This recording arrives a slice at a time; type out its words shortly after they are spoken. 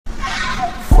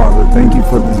Thank you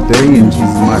for this day in Jesus'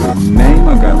 mighty name.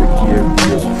 I gotta give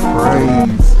you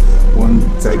praise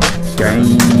once again.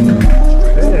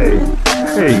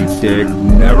 Hey, Dick,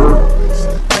 never.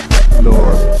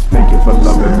 Lord, thank you for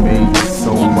loving me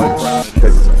so much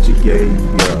that you gave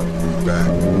your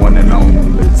one and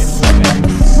only Son.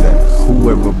 That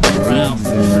whoever believes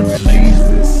in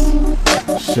Jesus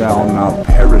shall not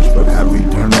perish but have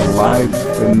eternal life,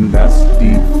 and that's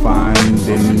defined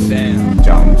in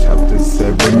John chapter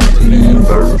 17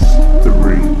 verse 3.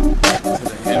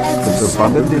 For the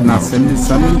Father did not send his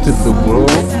Son into the world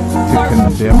to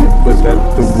condemn it, but that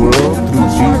the world through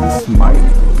Jesus might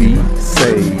be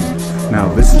saved. Now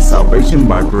this is salvation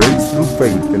by grace through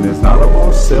faith, and it's not of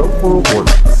ourselves or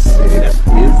works. It is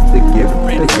the gift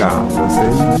of God, lest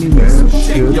any man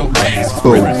should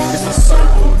boast.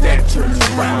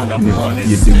 And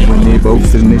if you do any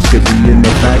boasting, it should be in the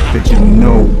fact that you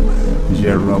know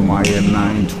Jeremiah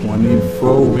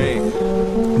 9:24.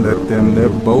 Let them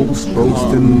that boast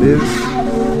in this,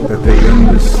 that they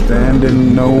understand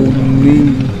and know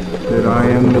me, that I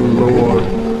am the Lord,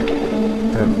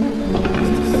 that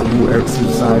who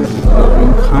exercises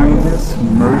loving kindness,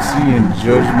 mercy, and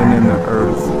judgment in the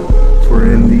earth. For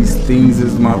in these things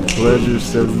is my pleasure,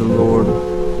 says the Lord.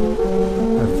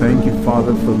 I thank you,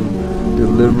 Father, for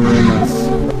delivering us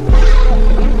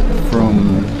from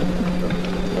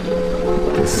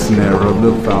the snare of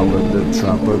the fowler, the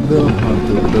trap of the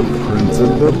hunter, the prince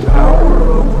of the power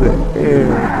of the air.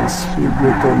 The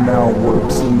spirit that now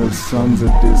works in the sons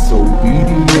of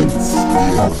disobedience,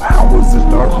 all powers of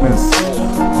darkness,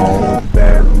 all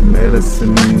bad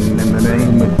medicine in the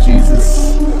name of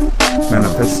Jesus.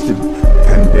 Manifested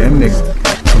pandemic,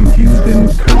 confused and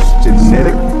cursed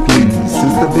genetically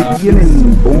since the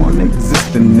beginning, born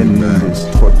existing in this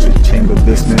torture chamber,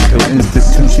 this mental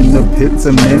institution of hits,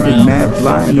 amended, mad,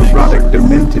 blind, erotic,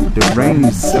 demented,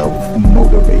 deranged,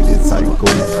 self-motivated cycle,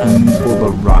 full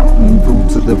of rotten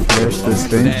fruits of the flesh, the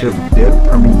stench of death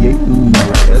permeating my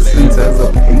essence as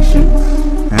a patient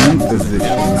and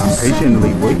physician. I'm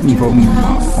patiently waiting for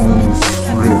my own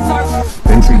script,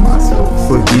 venturing myself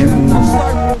again,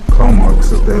 claw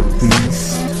marks of that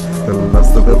beast. The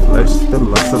lust of the flesh, the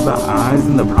lust of the eyes,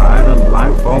 and the pride of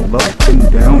life, all up and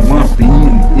down my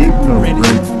being ignorant.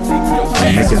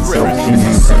 And making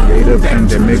self-being creative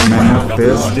pandemic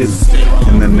manifested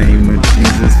in the name of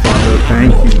Jesus. Father,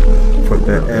 thank you for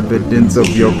the evidence of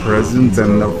your presence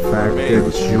and the fact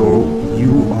that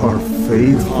you are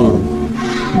faithful,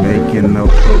 making a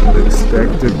public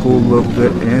spectacle of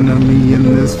the enemy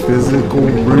in this physical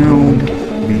realm.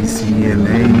 BC and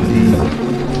AD.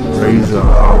 Praise a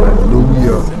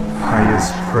hallelujah,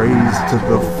 highest praise to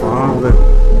the Father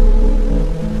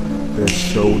that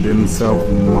showed himself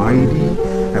mighty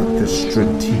at the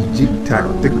strategic,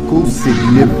 tactical,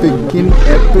 significant,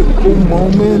 epical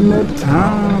moment of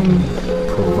time,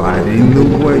 providing the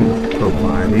way,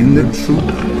 providing the truth,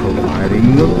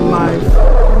 providing the life,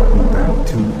 back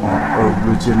to our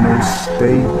original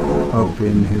state up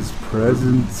in his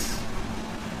presence.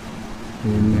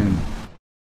 Amen.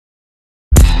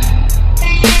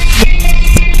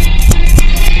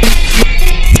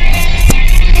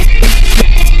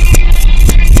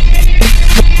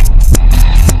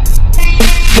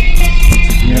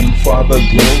 Father,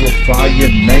 glorify your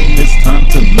name. It's time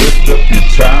to lift up your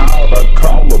child. I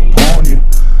call upon you.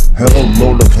 Hello,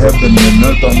 Lord of heaven and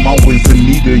earth. I'm always in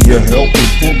need of your help,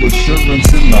 with full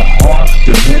assurance in the heart,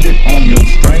 dependent on your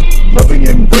strength, loving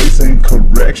embrace and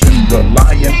correction,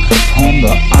 relying on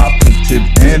the operative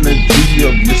energy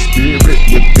of your spirit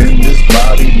within this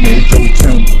body made your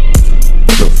temple.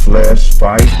 The flesh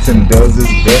fights and does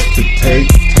its best to take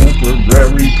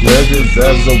temporary pleasures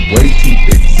as a way to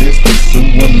exist,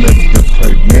 pursuing the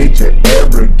depraved nature,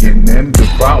 arrogant and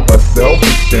devout by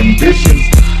selfish ambitions,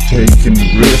 taking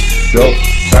risks,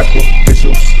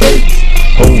 self-sacrificial stakes.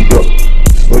 Hold up,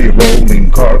 slow your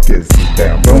rolling carcasses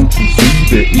down. Don't you see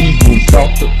the eagles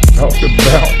talked about?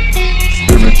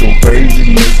 Spiritual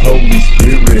phasing, this Holy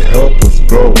Spirit help us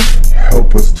grow.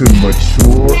 Help us to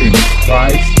mature in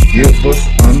Christ. Give us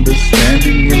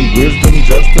understanding and wisdom,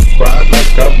 justified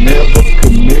like I've never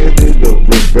committed a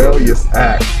rebellious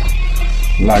act,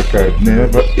 like I've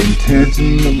never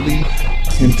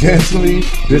intentionally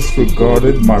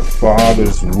disregarded my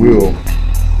Father's will.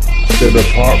 Set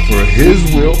apart for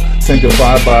His will,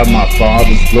 sanctified by my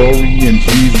Father's glory in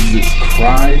Jesus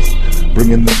Christ,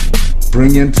 bringing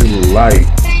to light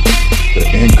the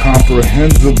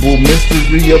incomprehensible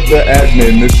mystery of the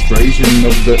administration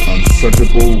of the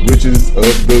unsearchable riches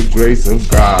of the grace of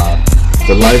God.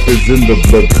 The life is in the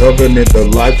blood covenant, the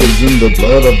life is in the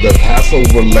blood of the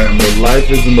Passover lamb, the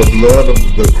life is in the blood of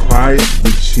the Christ,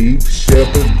 the chief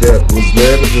shepherd that was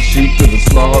led as a sheep to the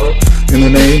slaughter. In the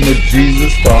name of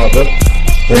Jesus, Father,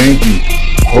 thank you.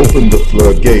 Open the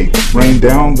floodgate, rain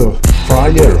down the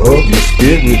fire of your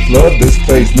spirit, flood this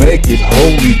place, make it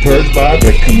holy, purged by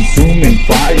the consuming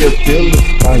fire, fill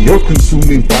it by your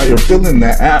consuming fire, filling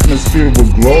the atmosphere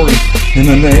with glory. In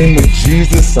the name of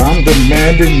Jesus, I'm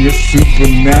demanding your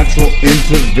supernatural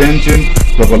intervention,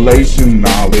 revelation,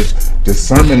 knowledge,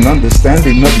 discernment,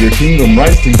 understanding of your kingdom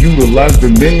rights to utilize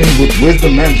dominion with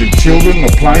wisdom and your children,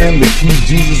 applying the keys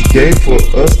Jesus gave for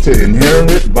us to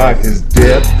inherit by his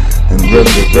death and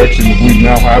resurrection. We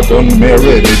now have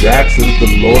unmerited access.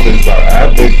 The Lord is our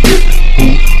advocate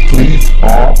who pleads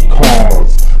our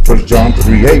cause. 1 John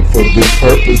 3:8, for this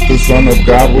purpose the Son of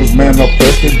God was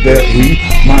manifested, that he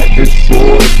might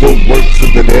destroy the works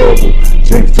of the devil.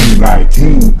 James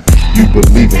 2:19, you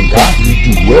believe in God, you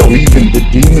do well, even the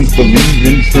demons believe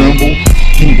and tremble.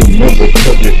 Kingdom of the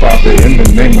covenant, Father, in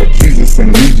the name of Jesus,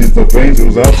 and legions of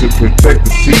angels out to protect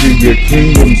the seed of your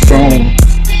kingdom throne.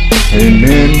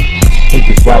 Amen. Thank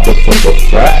you, Father, for the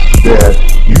fact that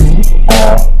you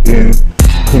are in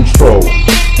control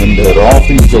and that all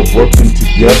things are working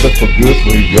together for good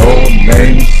for your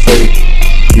name's sake,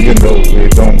 even though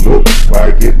it don't look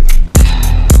like it.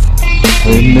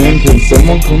 Amen. Can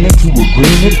someone come into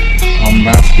agreement? I'm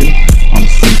asking, I'm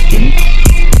seeking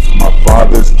my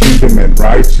Father's kingdom and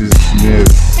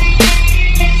righteousness,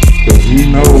 because he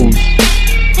knows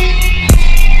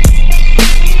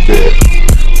that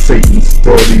Satan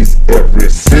studies every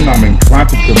sin I'm inclined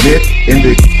to commit,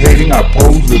 indicating I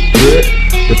pose a threat.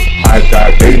 If I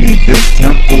die daily, this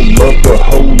temple of the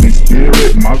Holy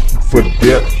Spirit marked for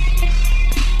death.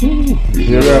 You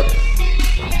hear that?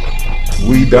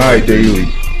 We die daily.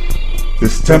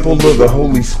 This temple of the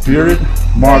Holy Spirit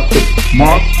marked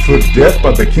for death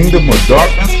by the kingdom of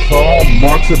darkness. Claw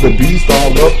marks of the beast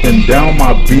all up and down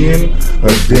my being,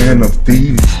 a den of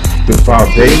thieves.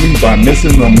 Defiled daily by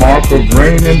missing the mark of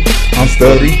reigning. I'm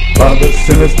studied by the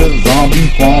sinister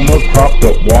zombie farmer, cropped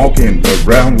up walking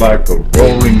around like a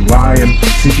roaring lion,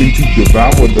 seeking to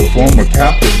devour the former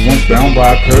captive, once bound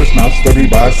by a curse, now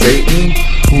studied by Satan,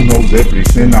 who knows every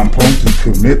sin I'm prone to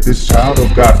commit. This child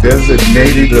of God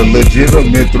designated a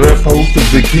legitimate threat, host of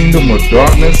the kingdom of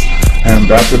darkness, and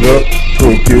backed it up,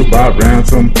 procured by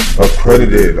ransom,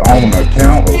 accredited on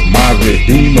account of my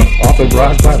Redeemer,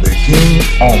 authorized by the King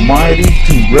Almighty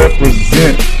to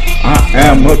represent. I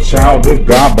am a child of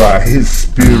God by his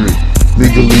Spirit,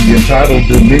 legally entitled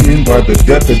dominion by the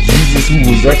death of Jesus, who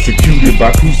was executed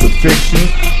by crucifixion,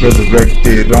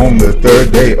 resurrected on the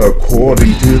third day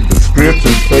according to the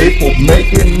scriptures, faithful,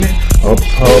 making it a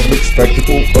public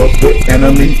spectacle of the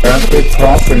enemy at the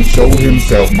cross, and showed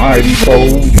himself mighty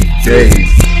 40 days,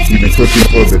 even cooking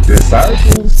for the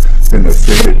disciples, then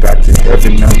ascended back to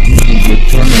heaven. Now he will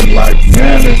return in like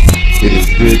manner. It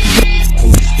is written.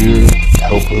 Holy Spirit,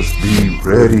 help us be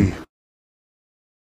ready.